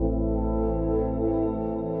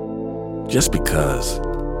just because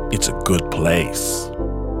it's a good place,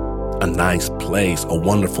 a nice place, a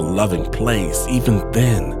wonderful, loving place. Even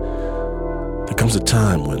then, there comes a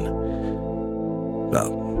time when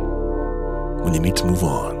you need to move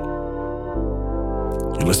on.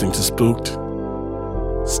 You're listening to Spooked?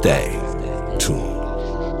 Stay tuned.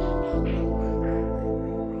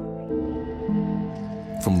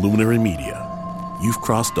 From Luminary Media, you've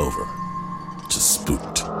crossed over to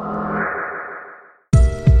Spooked.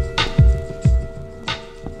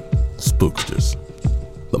 Spooksters,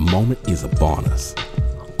 the moment is upon us.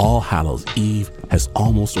 All Hallows Eve has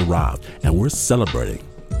almost arrived, and we're celebrating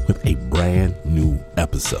with a brand new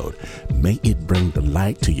episode. May it bring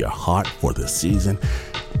delight to your heart for this season.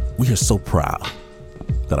 We are so proud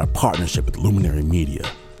that our partnership with Luminary Media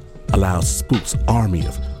allows Spook's army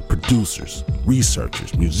of producers,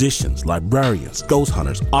 researchers, musicians, librarians, ghost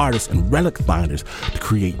hunters, artists, and relic finders to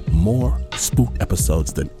create more Spooked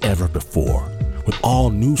episodes than ever before, with all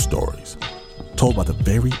new stories told by the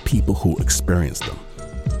very people who experienced them.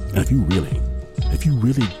 And if you really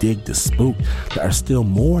dig the Spook, there are still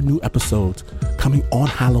more new episodes coming on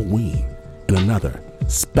Halloween and another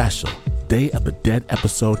special Day of the Dead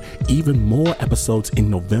episode, even more episodes in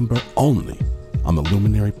November only on the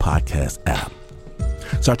Luminary Podcast app.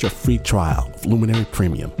 Start your free trial of Luminary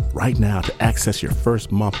Premium right now to access your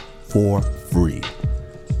first month for free.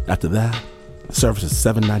 After that, the service is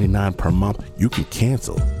 $7.99 per month. You can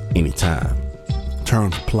cancel anytime.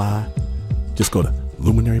 Terms apply. Just go to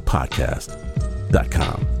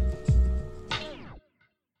luminarypodcast.com.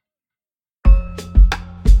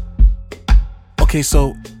 Okay,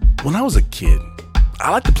 so when I was a kid,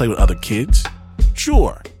 I liked to play with other kids.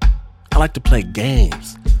 Sure, I liked to play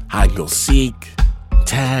games, hide and go seek,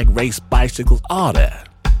 tag, race bicycles, all that.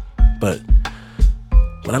 But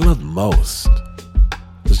what I loved most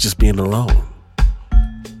was just being alone,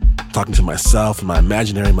 talking to myself and my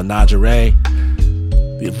imaginary menagerie.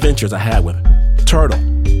 The adventures I had with Turtle,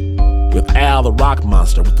 with Al the rock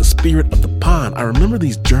monster, with the spirit of the pond. I remember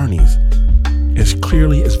these journeys as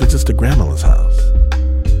clearly as visits to Grandma's house.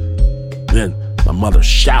 Then my mother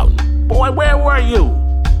shouting, "Boy, where were you?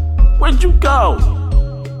 Where'd you go?"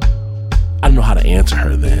 I didn't know how to answer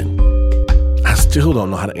her then. I still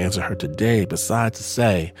don't know how to answer her today, besides to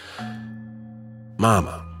say,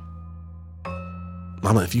 Mama,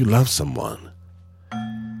 if you love someone,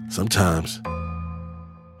 sometimes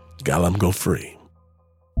you gotta let them go free.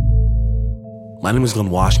 My name is Glenn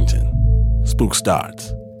Washington. Spook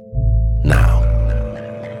starts now.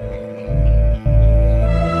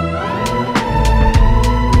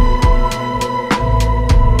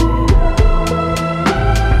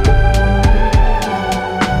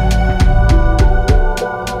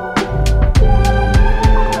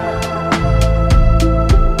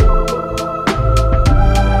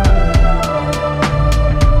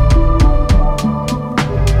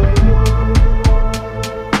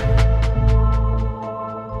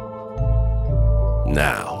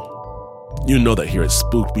 You know that here at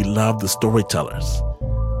Spooked, we love the storytellers.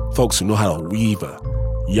 Folks who know how to weave a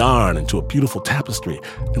yarn into a beautiful tapestry.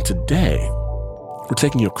 And today, we're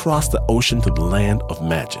taking you across the ocean to the land of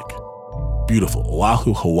magic. Beautiful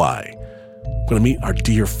Oahu, Hawaii. We're going to meet our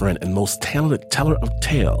dear friend and most talented teller of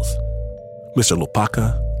tales, Mr.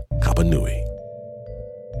 Lopaka Kapanui.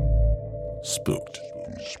 Spooked.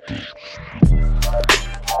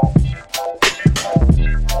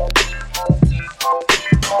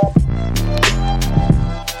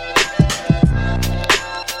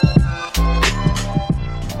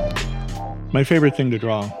 My favorite thing to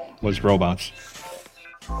draw was robots.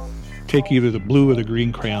 Take either the blue or the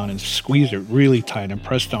green crayon and squeeze it really tight and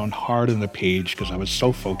press down hard on the page because I was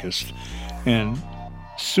so focused. And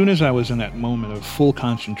as soon as I was in that moment of full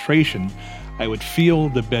concentration, I would feel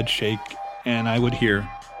the bed shake and I would hear,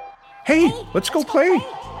 "Hey, let's go play."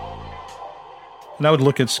 And I would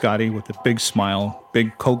look at Scotty with a big smile,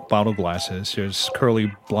 big Coke bottle glasses, his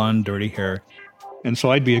curly, blonde, dirty hair. And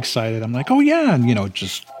so I'd be excited. I'm like, "Oh yeah," and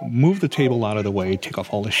just move the table out of the way, take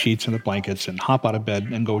off all the sheets and the blankets and hop out of bed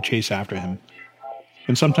and go chase after him.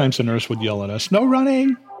 And sometimes the nurse would yell at us, "No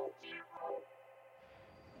running."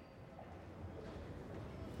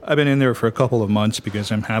 I've been in there for a couple of months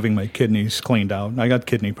because I'm having my kidneys cleaned out. I got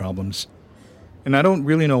kidney problems. And I don't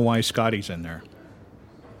really know why Scotty's in there.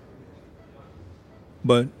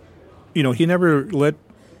 But, he never let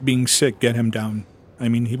being sick get him down. I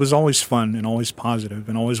mean, he was always fun and always positive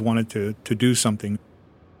and always wanted to do something.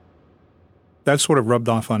 That sort of rubbed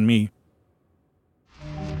off on me.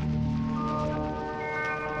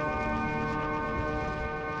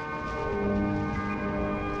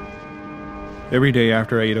 Every day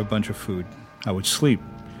after I ate a bunch of food, I would sleep.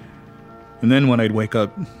 And then when I'd wake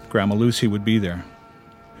up, Grandma Lucy would be there,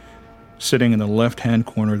 sitting in the left-hand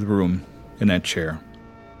corner of the room in that chair.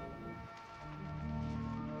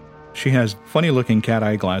 She has funny-looking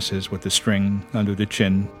cat-eye glasses with the string under the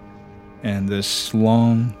chin and this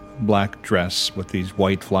long black dress with these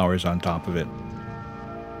white flowers on top of it.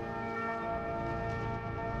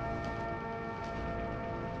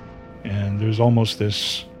 And there's almost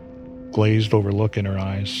this glazed-over look in her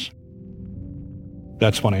eyes.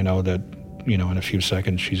 That's when I know that, in a few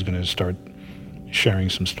seconds she's going to start sharing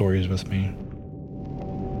some stories with me.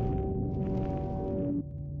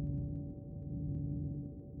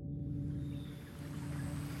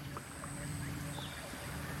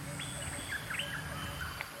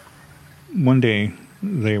 One day,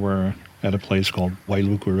 they were at a place called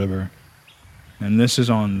Wailuku River, and this is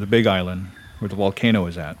on the Big Island where the volcano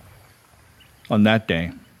is at. On that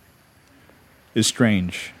day is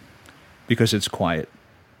strange because it's quiet.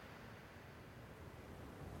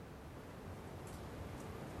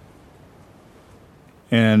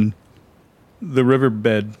 And the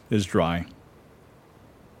riverbed is dry.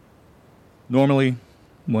 Normally,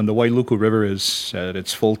 when the Wailuku River is at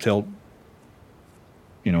its full tilt,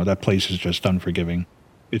 that place is just unforgiving.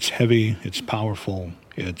 It's heavy, it's powerful,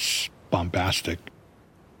 it's bombastic.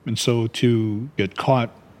 And so to get caught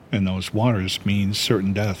in those waters means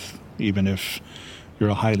certain death, even if you're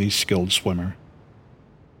a highly skilled swimmer.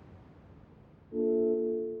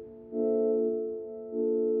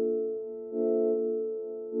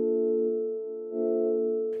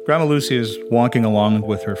 Grandma Lucy is walking along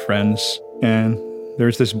with her friends, and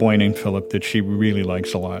there's this boy named Philip that she really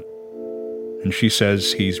likes a lot. And she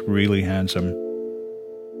says he's really handsome.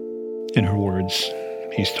 In her words,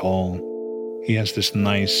 he's tall. He has this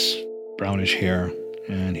nice brownish hair,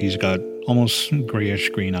 and he's got almost grayish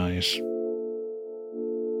green eyes.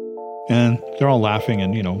 And they're all laughing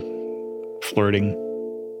and, flirting.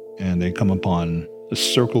 And they come upon a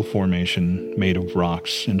circle formation made of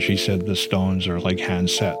rocks, and she said the stones are like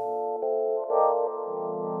hand set.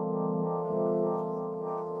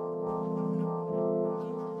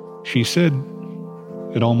 She said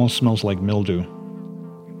it almost smells like mildew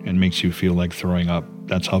and makes you feel like throwing up.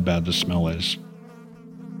 That's how bad the smell is.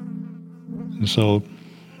 And so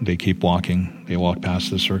they keep walking. They walk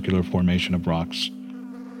past the circular formation of rocks.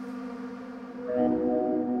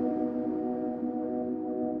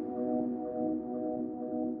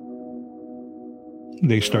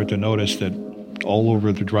 They start to notice that all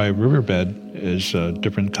over the dry riverbed is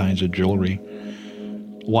different kinds of jewelry.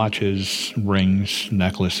 Watches, rings,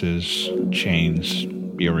 necklaces, chains,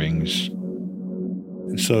 earrings.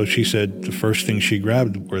 And so she said the first thing she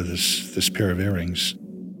grabbed were this pair of earrings.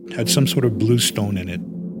 Had some sort of blue stone in it.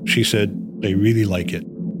 She said, "I really like it."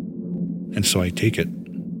 And so I take it.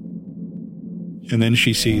 And then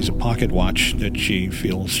she sees a pocket watch that she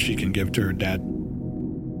feels she can give to her dad.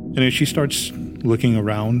 And as she starts looking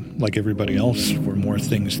around like everybody else for more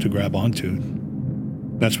things to grab onto,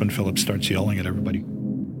 that's when Philip starts yelling at everybody.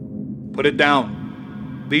 "Put it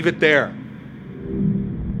down. Leave it there."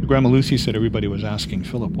 Grandma Lucy said everybody was asking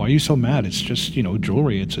Philip, "Why are you so mad? It's just,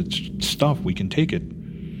 jewelry. It's stuff. We can take it."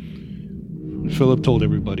 Philip told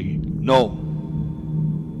everybody, "No.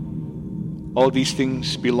 All these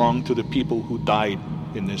things belong to the people who died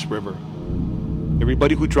in this river.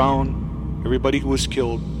 Everybody who drowned, everybody who was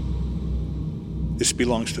killed, this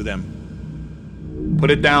belongs to them.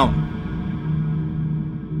 Put it down."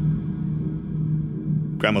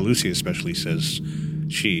 Grandma Lucy especially says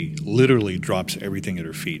she literally drops everything at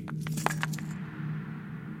her feet.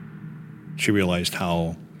 She realized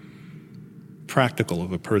how practical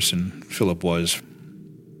of a person Philip was,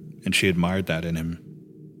 and she admired that in him.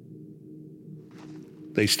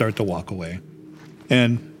 They start to walk away,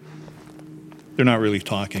 and they're not really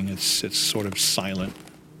talking. It's sort of silent.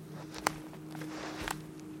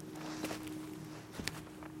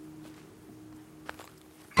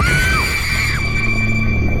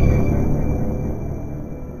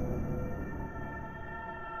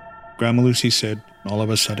 Grandma Lucy said, all of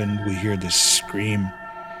a sudden we hear this scream.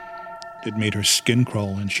 It made her skin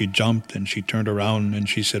crawl, and she jumped and she turned around, and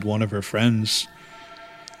she said one of her friends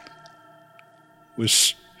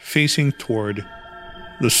was facing toward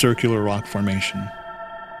the circular rock formation.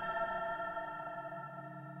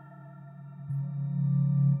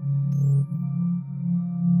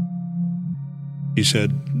 He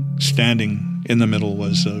said standing in the middle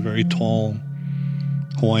was a very tall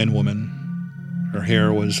Hawaiian woman. Her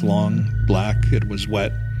hair was long, black, it was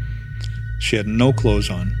wet. She had no clothes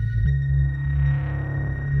on.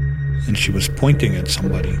 And she was pointing at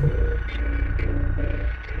somebody.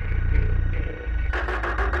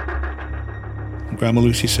 Grandma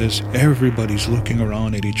Lucy says everybody's looking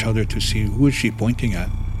around at each other to see who is she pointing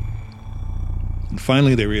at. And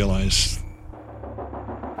finally they realize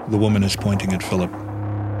the woman is pointing at Philip.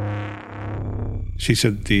 She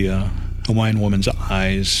said the Hawaiian woman's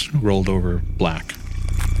eyes rolled over black.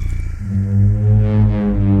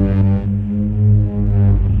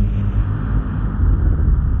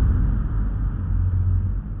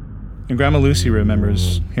 And Grandma Lucy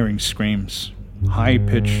remembers hearing screams,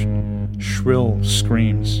 high-pitched, shrill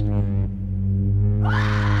screams.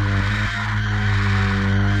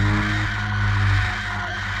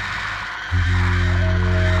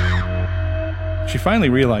 She finally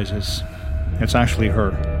realizes it's actually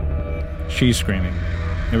her. She's screaming.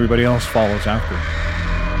 Everybody else follows after.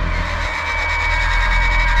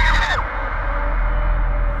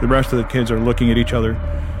 The rest of the kids are looking at each other.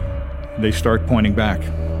 They start pointing back.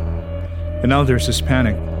 And now there's this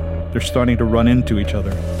panic. They're starting to run into each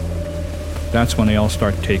other. That's when they all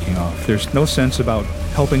start taking off. There's no sense about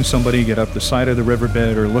helping somebody get up the side of the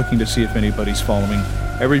riverbed or looking to see if anybody's following.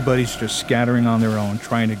 Everybody's just scattering on their own,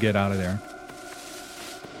 trying to get out of there.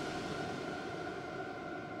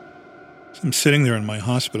 I'm sitting there in my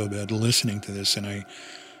hospital bed listening to this, and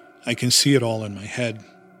I can see it all in my head.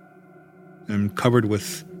 I'm covered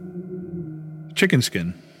with chicken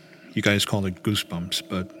skin. You guys call it goosebumps,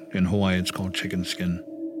 but in Hawaii it's called chicken skin.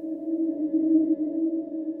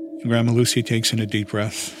 Grandma Lucy takes in a deep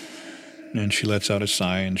breath, and she lets out a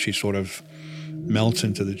sigh, and she sort of melts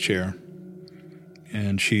into the chair,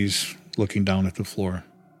 and she's looking down at the floor.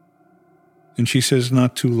 And she says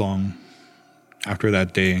not too long after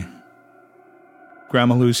that day,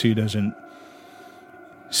 Grandma Lucy doesn't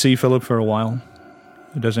see Philip for a while,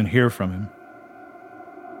 doesn't hear from him.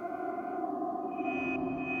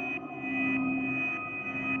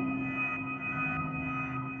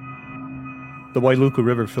 The Wailuku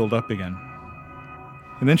River filled up again.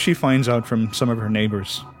 And then she finds out from some of her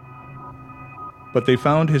neighbors. But they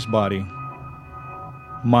found his body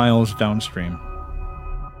miles downstream.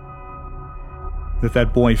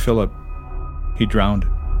 That boy, Philip, he drowned.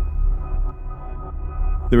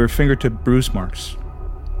 There were fingertip bruise marks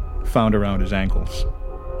found around his ankles.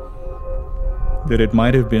 That it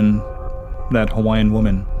might have been that Hawaiian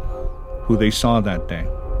woman who they saw that day,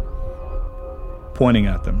 pointing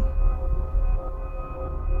at them.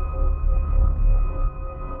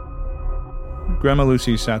 Grandma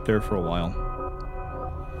Lucy sat there for a while,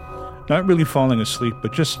 not really falling asleep,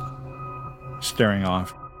 but just staring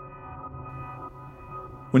off.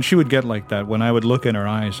 When she would get like that, when I would look in her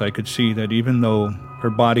eyes, I could see that even though her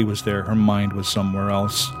body was there, her mind was somewhere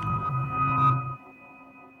else.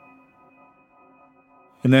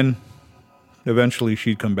 And then, eventually,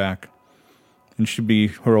 she'd come back, and she'd be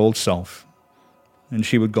her old self, and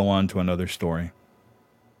she would go on to another story.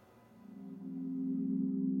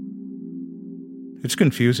 It's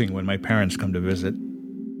confusing when my parents come to visit.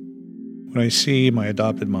 When I see my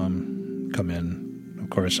adopted mom come in,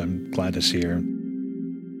 of course, I'm glad to see her.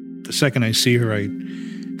 The second I see her, I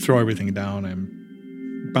throw everything down.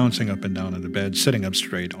 I'm bouncing up and down in the bed, sitting up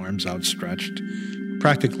straight, arms outstretched,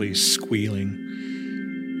 practically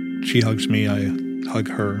squealing. She hugs me, I hug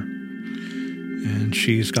her. And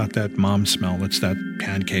she's got that mom smell. It's that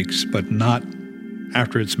pancakes, but not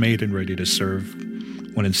after it's made and ready to serve,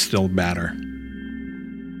 when it's still batter.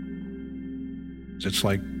 It's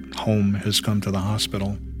like home has come to the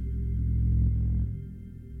hospital.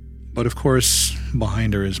 But of course,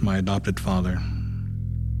 behind her is my adopted father.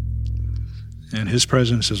 And his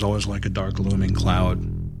presence is always like a dark looming cloud.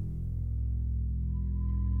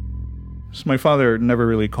 So my father never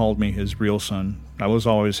really called me his real son. I was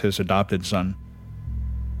always his adopted son.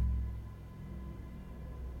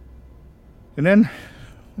 And then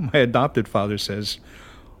my adopted father says,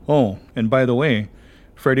 "Oh, and by the way,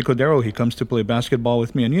 Freddie Cordero, he comes to play basketball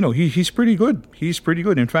with me, and he's pretty good. He's pretty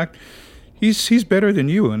good. In fact, he's better than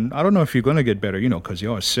you, and I don't know if you're going to get better, because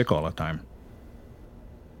you're always sick all the time."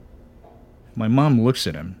 My mom looks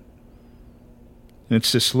at him, and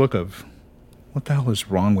it's this look of, what the hell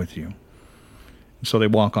is wrong with you? And so they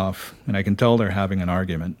walk off, and I can tell they're having an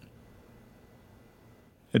argument.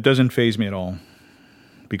 It doesn't faze me at all,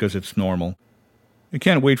 because it's normal. I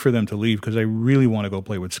can't wait for them to leave, because I really want to go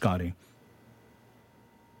play with Scotty.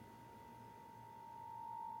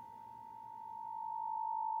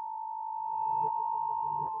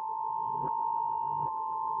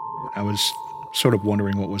 I was sort of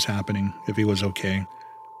wondering what was happening, if he was okay.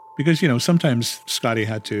 Because, sometimes Scotty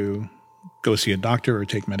had to go see a doctor or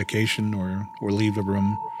take medication or leave the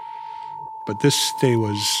room. But this day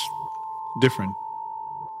was different.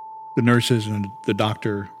 The nurses and the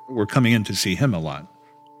doctor were coming in to see him a lot.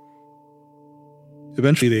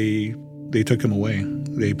 Eventually, they took him away.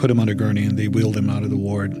 They put him on a gurney and they wheeled him out of the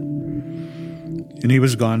ward. And he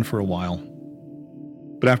was gone for a while.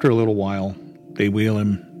 But after a little while, they wheel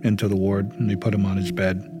him into the ward and they put him on his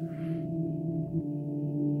bed.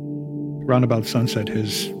 Around about sunset,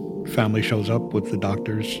 his family shows up with the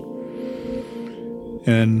doctors.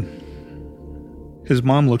 And his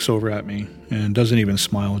mom looks over at me and doesn't even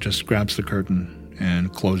smile, just grabs the curtain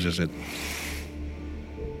and closes it.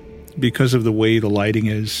 Because of the way the lighting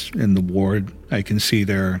is in the ward, I can see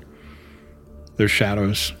their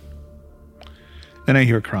shadows. And I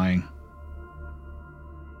hear crying.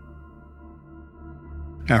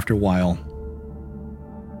 After a while,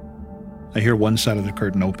 I hear one side of the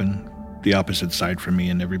curtain open, the opposite side from me,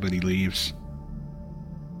 and everybody leaves.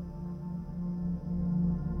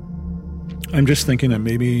 I'm just thinking that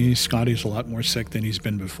maybe Scotty's a lot more sick than he's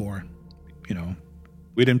been before.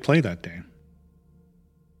 We didn't play that day.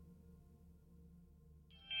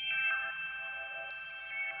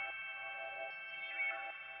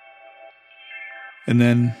 And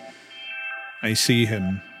then I see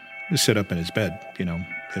him sit up in his bed,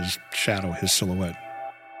 his shadow, his silhouette.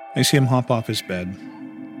 I see him hop off his bed.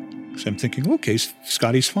 So I'm thinking, okay,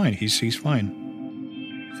 Scotty's fine. He's fine.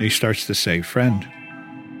 And he starts to say, friend,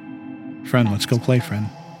 let's go play, friend.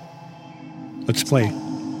 Let's play.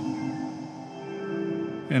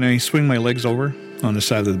 And I swing my legs over on the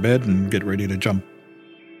side of the bed and get ready to jump.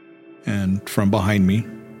 And from behind me,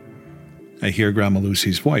 I hear Grandma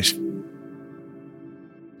Lucy's voice.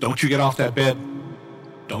 Don't you get off that bed.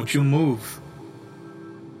 Don't you move.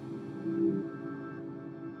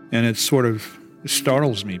 And it sort of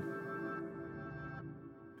startles me.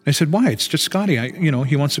 I said, why? It's just Scotty.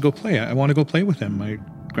 He wants to go play. I want to go play with him. My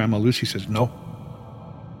Grandma Lucy says, no.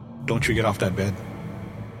 Don't you get off that bed.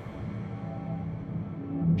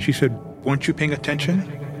 She said, weren't you paying attention?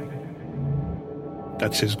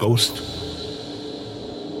 That's his ghost.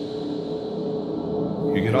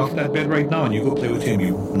 You get off that bed right now and you go play with him.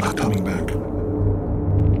 You're not coming back.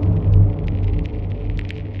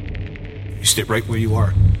 You stay right where you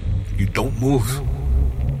are. You don't move.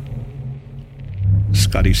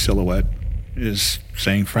 Scotty's silhouette is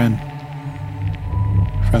saying, friend,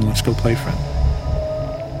 let's go play, friend.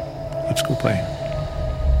 Let's go play.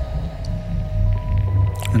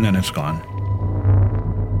 And then it's gone.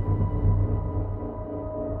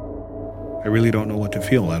 I really don't know what to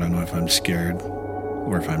feel. I don't know if I'm scared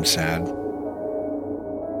or if I'm sad.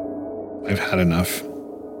 I've had enough.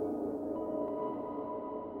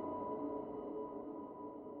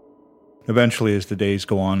 Eventually, as the days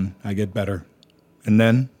go on, I get better. And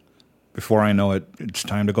then, before I know it, it's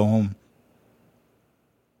time to go home.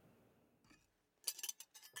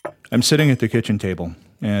 I'm sitting at the kitchen table,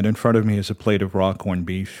 and in front of me is a plate of raw corned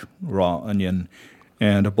beef, raw onion,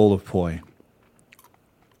 and a bowl of poi.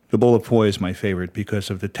 The bowl of poi is my favorite because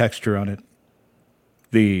of the texture on it,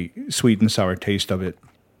 the sweet and sour taste of it,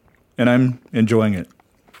 and I'm enjoying it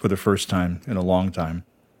for the first time in a long time.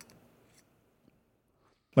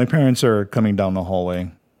 My parents are coming down the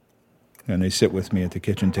hallway, and they sit with me at the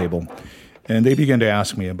kitchen table, and they begin to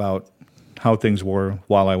ask me about how things were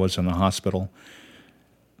while I was in the hospital.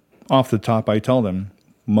 Off the top, I tell them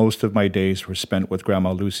most of my days were spent with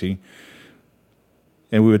Grandma Lucy,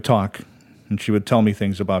 and we would talk, and she would tell me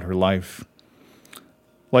things about her life,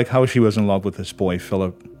 like how she was in love with this boy,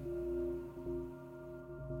 Philip.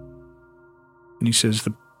 And he says,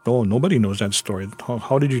 nobody knows that story.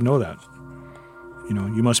 How did you know that?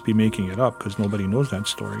 You must be making it up because nobody knows that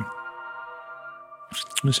story.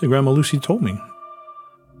 I said, Grandma Lucy told me.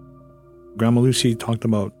 Grandma Lucy talked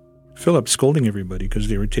about Philip scolding everybody because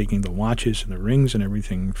they were taking the watches and the rings and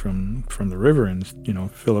everything from the river. And,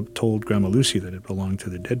 Philip told Grandma Lucy that it belonged to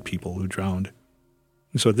the dead people who drowned.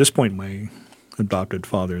 And so at this point, my adopted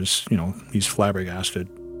father is, he's flabbergasted.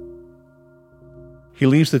 He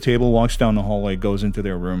leaves the table, walks down the hallway, goes into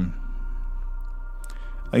their room.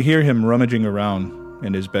 I hear him rummaging around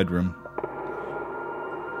in his bedroom.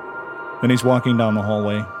 Then he's walking down the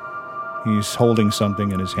hallway. He's holding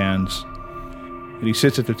something in his hands. And he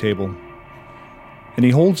sits at the table. And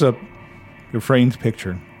he holds up a framed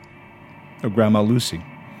picture of Grandma Lucy.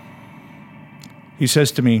 He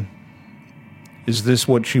says to me, is this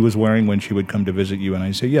what she was wearing when she would come to visit you? And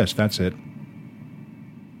I say, yes, that's it.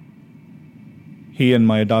 He and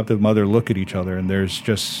my adoptive mother look at each other, and there's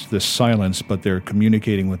just this silence, but they're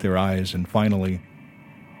communicating with their eyes. And finally,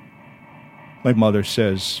 my mother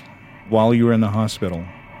says, while you were in the hospital,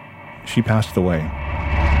 she passed away.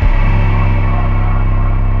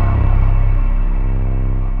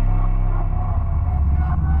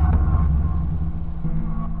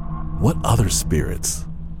 What other spirits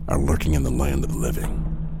are lurking in the land of the living.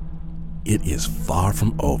 It is far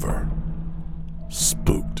from over.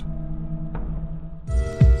 Spooked.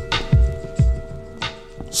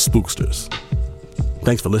 Spooksters,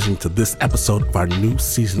 thanks for listening to this episode of our new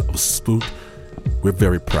season of Spooked. We're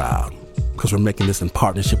very proud because we're making this in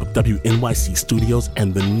partnership with WNYC Studios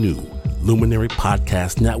and the new Luminary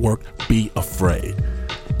Podcast Network, Be Afraid.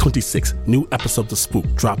 26 new episodes of Spook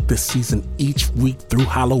drop this season each week through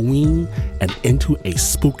Halloween and into a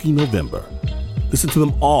spooky November. Listen to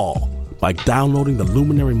them all by downloading the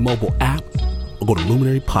Luminary mobile app or go to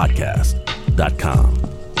luminarypodcast.com.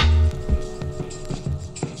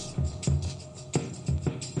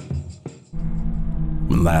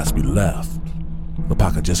 When last we left,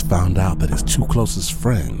 Lopaka just found out that his two closest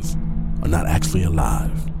friends are not actually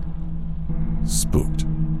alive. Spooked.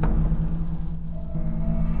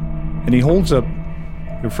 And he holds up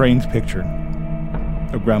the framed picture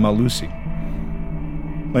of Grandma Lucy.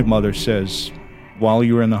 My mother says, while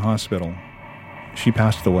you were in the hospital, she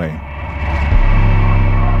passed away.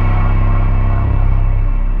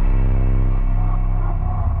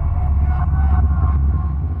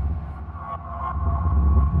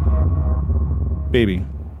 Baby,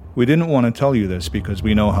 we didn't want to tell you this because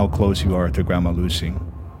we know how close you are to Grandma Lucy.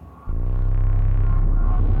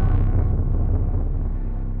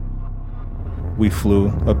 We flew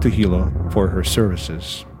up to Hilo for her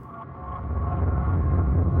services.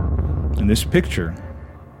 And this picture,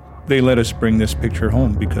 they let us bring this picture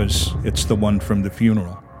home because it's the one from the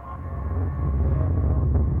funeral.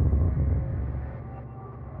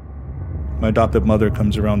 My adopted mother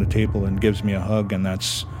comes around the table and gives me a hug, and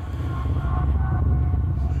that's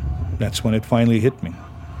when it finally hit me.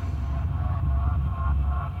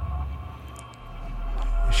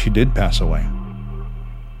 She did pass away.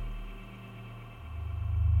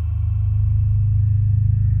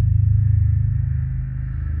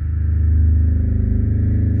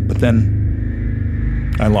 But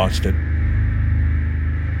then I lost it.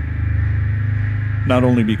 Not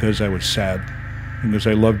only because I was sad, because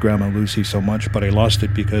I loved Grandma Lucy so much, but I lost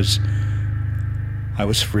it because I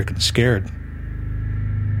was freaking scared.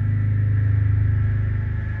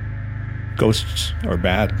 Ghosts are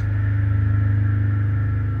bad.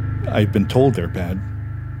 I've been told they're bad.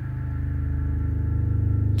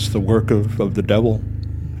 It's the work of the devil,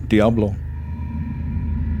 Diablo.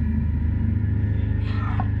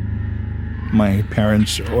 My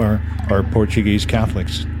parents are Portuguese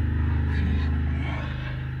Catholics.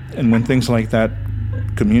 And when things like that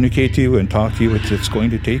communicate to you and talk to you, it's going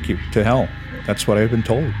to take you to hell. That's what I've been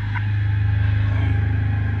told.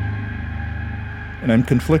 And I'm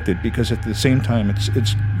conflicted because at the same time,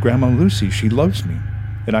 it's Grandma Lucy. She loves me.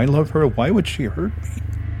 And I love her. Why would she hurt me?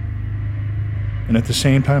 And at the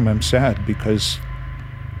same time, I'm sad because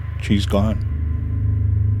she's gone.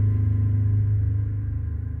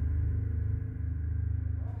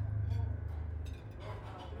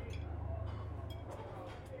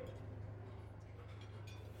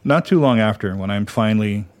 Not too long after, when I'm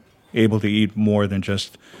finally able to eat more than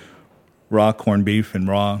just raw corned beef and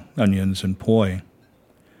raw onions and poi,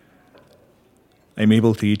 I'm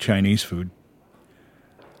able to eat Chinese food.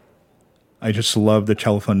 I just love the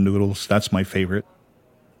chow fun noodles. That's my favorite.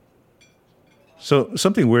 So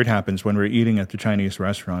something weird happens when we're eating at the Chinese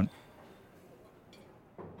restaurant.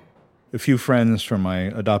 A few friends from my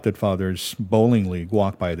adopted father's bowling league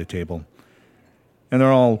walk by the table. And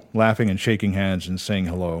they're all laughing and shaking hands and saying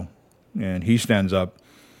hello. And he stands up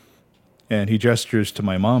and he gestures to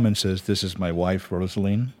my mom and says, "This is my wife,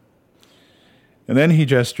 Rosaline." And then he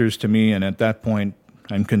gestures to me, and at that point,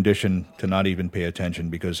 I'm conditioned to not even pay attention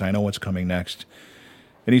because I know what's coming next.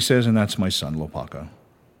 And he says, "And that's my son, Lopaka."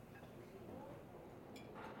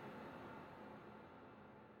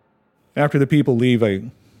 After the people leave, I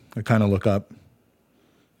kind of look up,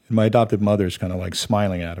 and my adopted mother's kind of like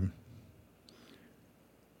smiling at him.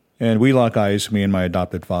 And we lock eyes, me and my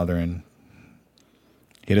adopted father, and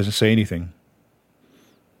he doesn't say anything.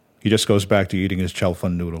 He just goes back to eating his chow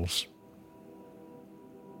fun noodles.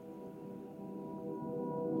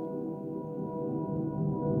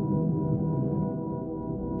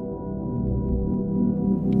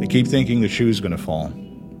 I keep thinking the shoe's going to fall,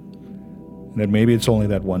 and that maybe it's only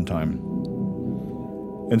that one time.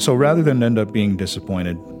 And so rather than end up being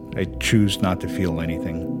disappointed, I choose not to feel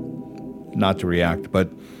anything, not to react.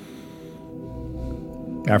 But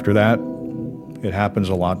after that, it happens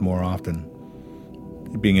a lot more often,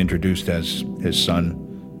 being introduced as his son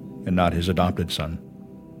and not his adopted son.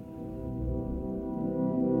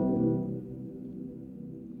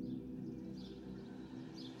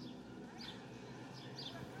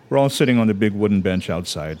 We're all sitting on the big wooden bench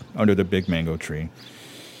outside, under the big mango tree.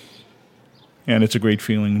 And it's a great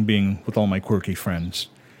feeling being with all my quirky friends.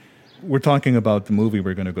 We're talking about the movie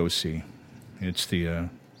we're going to go see. It's the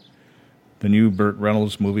new Burt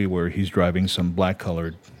Reynolds movie where he's driving some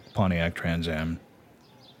black-colored Pontiac Trans Am.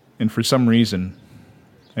 And for some reason,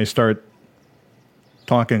 I start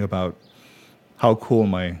talking about how cool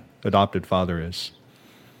my adopted father is.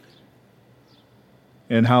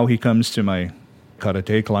 And how he comes to my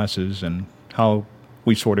karate classes and how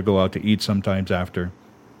we sort of go out to eat sometimes after.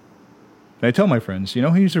 And I tell my friends,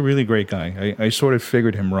 he's a really great guy. I sort of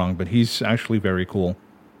figured him wrong, but he's actually very cool.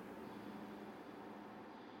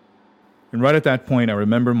 And right at that point, I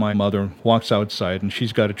remember my mother walks outside and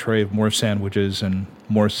she's got a tray of more sandwiches and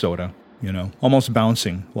more soda, almost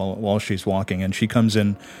bouncing while she's walking. And she comes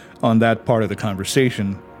in on that part of the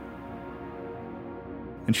conversation.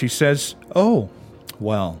 And she says, "Oh,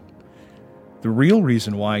 well, the real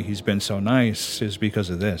reason why he's been so nice is because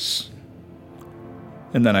of this."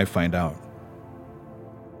 And then I find out.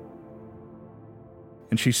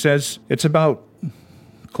 And she says, it's about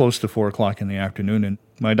close to 4 o'clock in the afternoon, and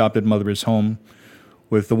my adopted mother is home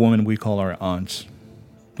with the woman we call our aunt,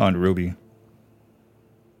 Aunt Ruby.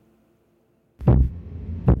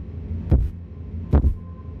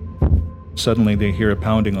 Suddenly they hear a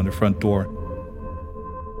pounding on the front door.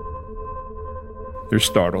 They're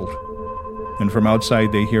startled. And from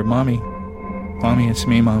outside they hear, "Mommy, Mommy, it's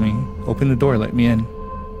me, Mommy. Open the door, let me in.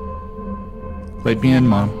 Let me in,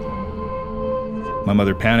 Mom." My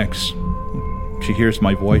mother panics. She hears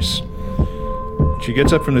my voice. She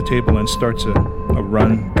gets up from the table and starts a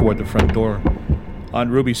run toward the front door.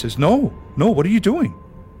 Aunt Ruby says, No, what are you doing?"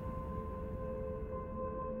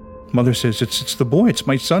 Mother says, It's the boy, it's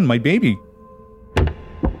my son, my baby.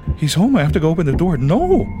 He's home, I have to go open the door."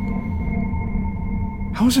 "No!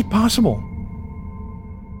 How is it possible?"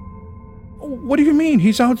 "What do you mean?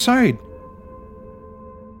 He's outside."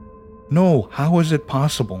 "No, how is it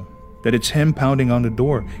possible that it's him pounding on the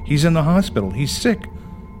door? He's in the hospital. He's sick.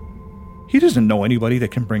 He doesn't know anybody that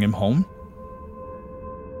can bring him home.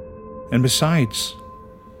 And besides,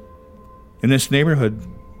 in this neighborhood,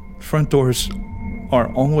 front doors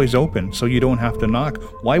are always open, so you don't have to knock.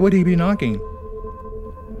 Why would he be knocking?"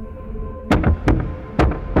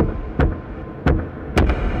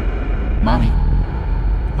 Mommy,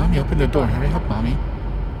 open the door. Hurry up, Mommy.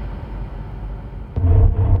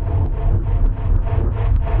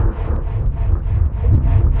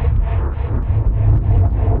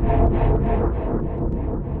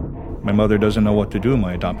 My mother doesn't know what to do,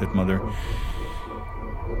 my adopted mother.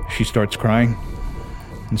 She starts crying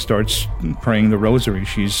and starts praying the rosary.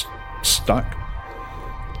 She's stuck.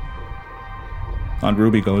 Aunt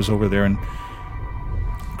Ruby goes over there and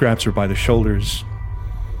grabs her by the shoulders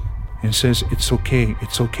and says, it's okay,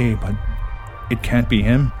 but it can't be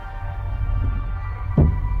him."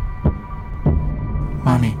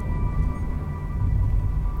 Mommy,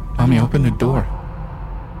 open the door.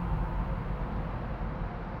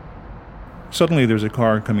 Suddenly there's a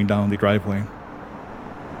car coming down the driveway.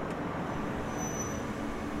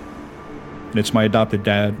 And it's my adopted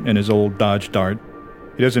dad in his old Dodge Dart.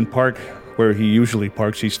 He doesn't park where he usually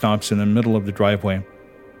parks. He stops in the middle of the driveway.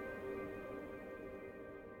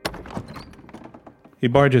 He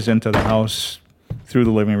barges into the house through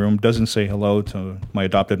the living room, doesn't say hello to my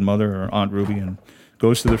adopted mother or Aunt Ruby, and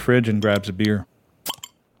goes to the fridge and grabs a beer.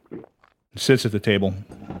 Sits at the table.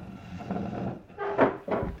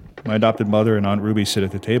 My adopted mother and Aunt Ruby sit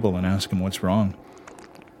at the table and ask him what's wrong.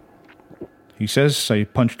 He says, "I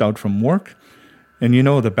punched out from work, and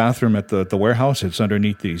the bathroom at the warehouse, it's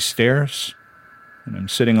underneath these stairs, and I'm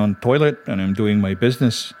sitting on the toilet, and I'm doing my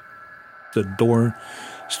business." The door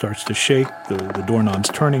starts to shake, the doorknob's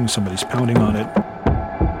turning, somebody's pounding on it.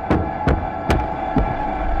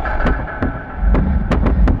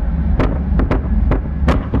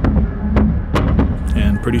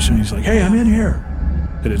 And pretty soon he's like, "Hey, I'm in here."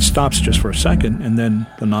 But it stops just for a second, and then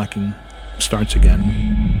the knocking starts again.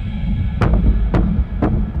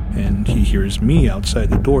 And he hears me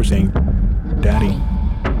outside the door saying, Daddy,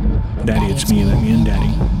 it's me, let me in,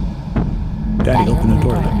 Daddy. Daddy, open the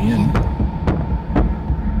door, let me in."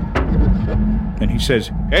 And he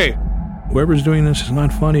says, "Hey, whoever's doing this is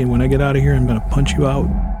not funny. When I get out of here, I'm going to punch you out."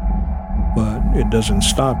 But it doesn't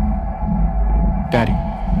stop. Daddy,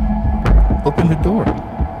 open the door.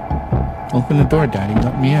 Open the door, Daddy,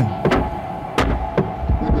 let me in.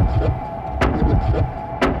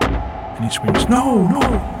 And he screams, No,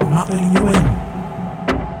 I'm not letting you in."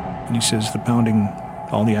 And he says the pounding,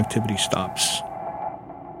 all the activity stops.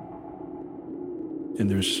 And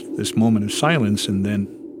there's this moment of silence, and then,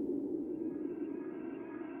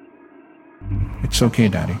 "It's okay,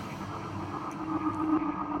 Daddy.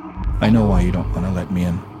 I know why you don't want to let me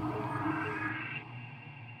in.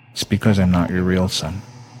 It's because I'm not your real son.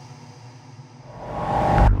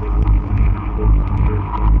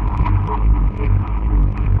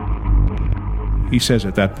 He says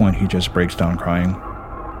at that point he just breaks down crying.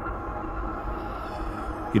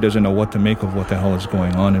 He doesn't know what to make of what the hell is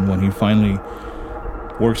going on, and when he finally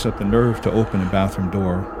works up the nerve to open the bathroom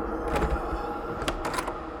door,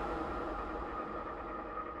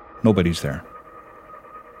 nobody's there.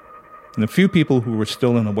 And the few people who were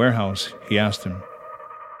still in the warehouse, he asked him,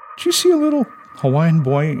 "Did you see a little Hawaiian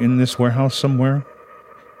boy in this warehouse somewhere?"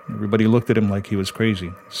 Everybody looked at him like he was crazy.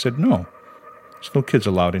 He said, "No, there's no kids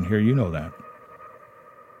allowed in here, you know that."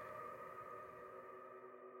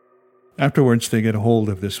 Afterwards, they get a hold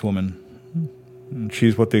of this woman. And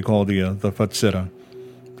she's what they call the faceira,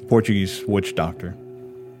 the Portuguese witch doctor.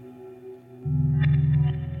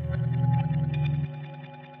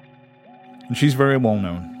 And she's very well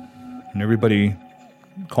known, and everybody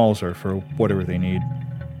calls her for whatever they need.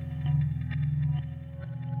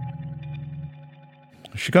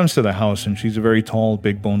 She comes to the house, and she's a very tall,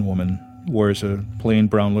 big-boned woman, wears a plain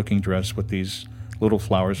brown-looking dress with these little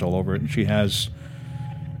flowers all over it, and she has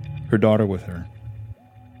her daughter with her.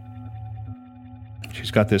 She's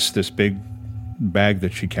got this big bag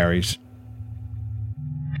that she carries.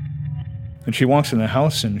 And she walks in the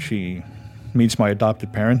house and she meets my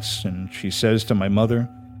adopted parents, and she says to my mother,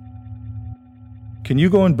 "Can you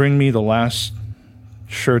go and bring me the last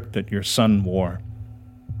shirt that your son wore?"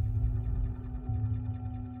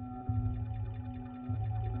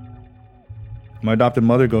 My adopted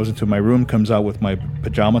mother goes into my room, comes out with my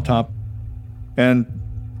pajama top, and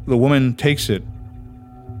the woman takes it,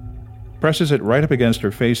 presses it right up against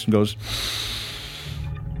her face, and goes,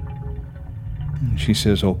 and she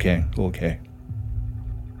says, okay.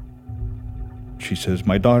 She says,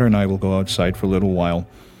 "My daughter and I will go outside for a little while,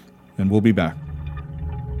 and we'll be back."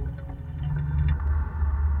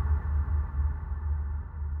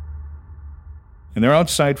 And they're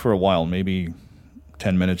outside for a while, maybe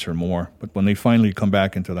 10 minutes or more. But when they finally come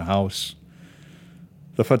back into the house,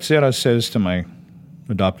 the faceira says to my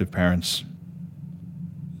adoptive parents,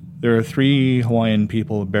 "There are 3 Hawaiian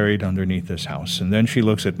people buried underneath this house." And then she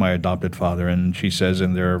looks at my adopted father and she says,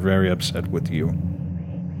 "And they're very upset with you."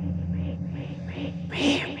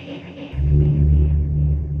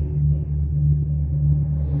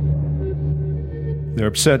 They're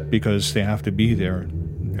upset because they have to be there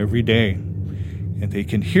every day, and they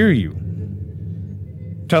can hear you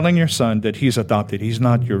telling your son that he's adopted, he's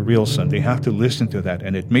not your real son. They have to listen to that,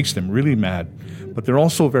 and it makes them really mad. But they're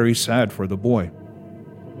also very sad for the boy.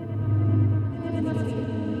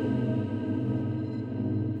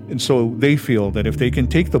 And so they feel that if they can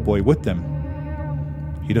take the boy with them,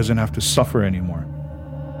 he doesn't have to suffer anymore.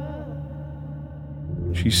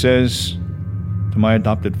 She says to my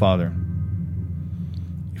adopted father,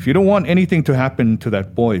 "If you don't want anything to happen to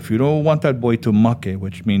that boy, if you don't want that boy to make,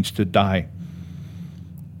 which means to die,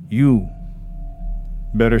 you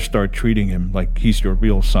better start treating him like he's your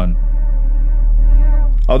real son.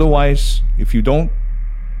 Otherwise, if you don't,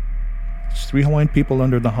 there's 3 Hawaiian people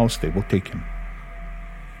under the house, they will take him.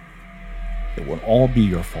 It will all be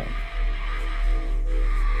your fault."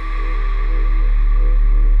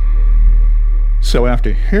 So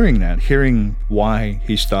after hearing that, hearing why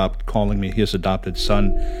he stopped calling me his adopted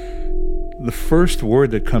son, the first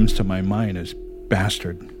word that comes to my mind is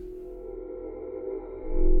bastard.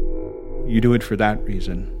 You do it for that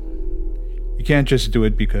reason. You can't just do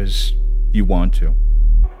it because you want to.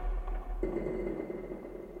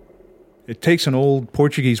 It takes an old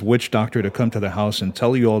Portuguese witch doctor to come to the house and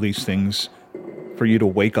tell you all these things for you to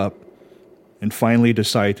wake up and finally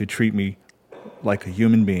decide to treat me like a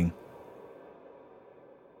human being.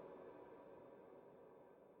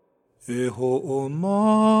 E ho'o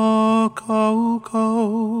ma kau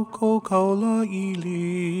ko kaula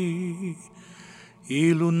ili,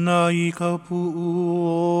 I luna I ka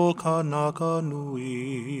pu'u o kanaka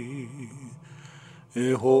nui.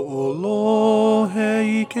 E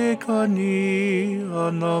ho'olohe I ke kani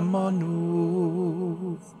ana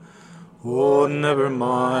manu. Oh, never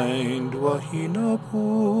mind wahina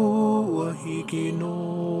pu wahiki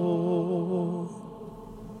no.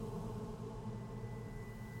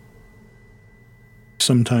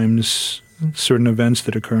 Sometimes certain events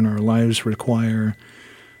that occur in our lives require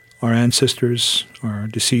our ancestors, our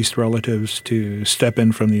deceased relatives, to step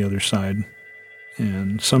in from the other side.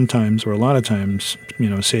 And sometimes, or a lot of times,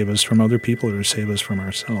 save us from other people or save us from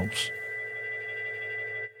ourselves.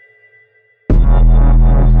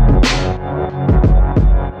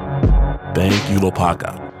 Thank you,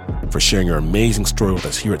 Lopaka, for sharing your amazing story with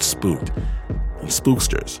us here at Spooked. and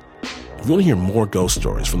spooksters. If you want to hear more ghost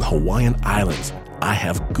stories from the Hawaiian Islands, I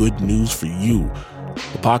have good news for you.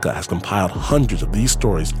 Lopaka has compiled hundreds of these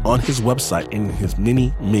stories on his website and in his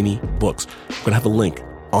many, many books. We're going to have a link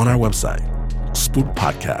on our website,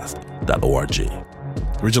 spookedpodcast.org.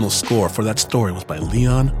 The original score for that story was by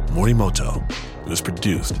Leon Morimoto. It was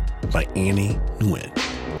produced by Annie Nguyen.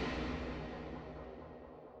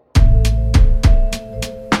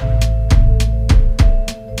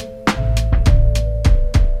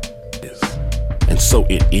 And so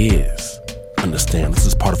it is. Understand, this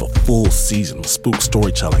is part of a full season of spook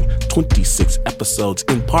storytelling, 26 episodes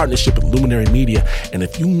in partnership with Luminary Media. And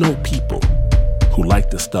if you know people who like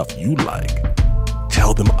the stuff you like,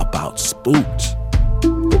 tell them about Spooked.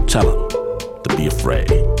 Tell them to be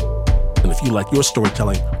afraid. And if you like your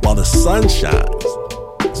storytelling while the sun shines,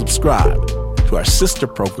 subscribe to our sister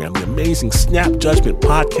program, the amazing Snap Judgment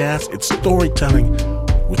Podcast. It's storytelling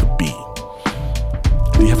with a B.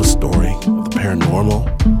 Do you have a story of the paranormal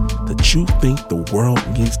that you think the world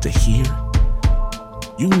needs to hear?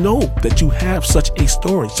 You know that you have such a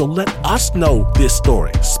story, so let us know this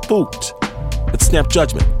story. Spooked at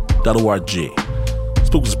snapjudgment.org.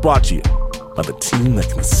 Spooked is brought to you by the team that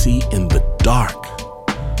can see in the dark.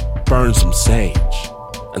 Burn some sage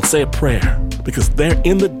and say a prayer, because there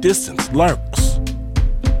in the distance lurks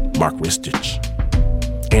Mark Ristich.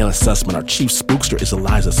 Anna Sussman, our chief spookster, is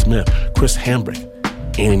Eliza Smith, Chris Hambrick,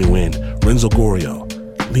 Annie Nguyen, Renzo Gorio,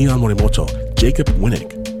 Leon Morimoto, Jacob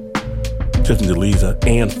Winnick, Tiffany DeLiza,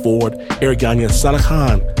 Ann Ford, Eric Gagne, Sana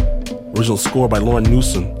Khan. Original score by Lauren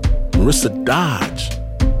Newsom, Marissa Dodge.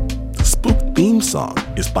 The Spook theme song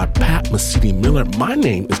is by Pat Mesiti-Miller. My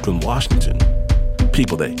name is Glenn Washington.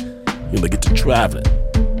 People, they get to traveling.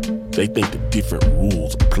 They think that different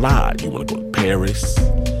rules apply. You want to go to Paris.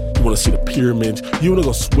 You want to see the pyramids. You want to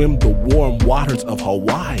go swim the warm waters of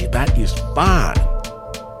Hawaii. That is fine.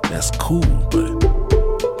 That's cool, but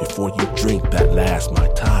before you drink that last Mai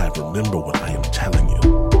Tai, remember what I am telling you.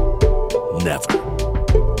 Never,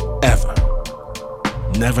 ever,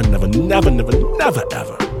 never, never, never, never, never,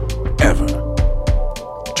 ever, ever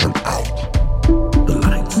turn out the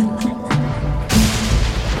lights.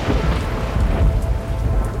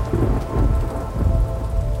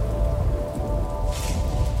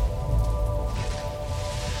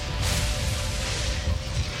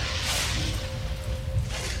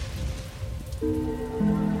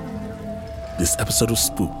 This episode of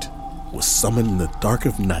Spooked was summoned in the dark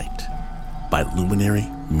of night by Luminary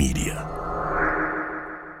Media.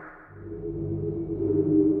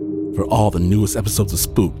 For all the newest episodes of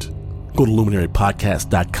Spooked, go to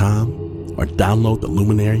luminarypodcast.com or download the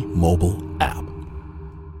Luminary mobile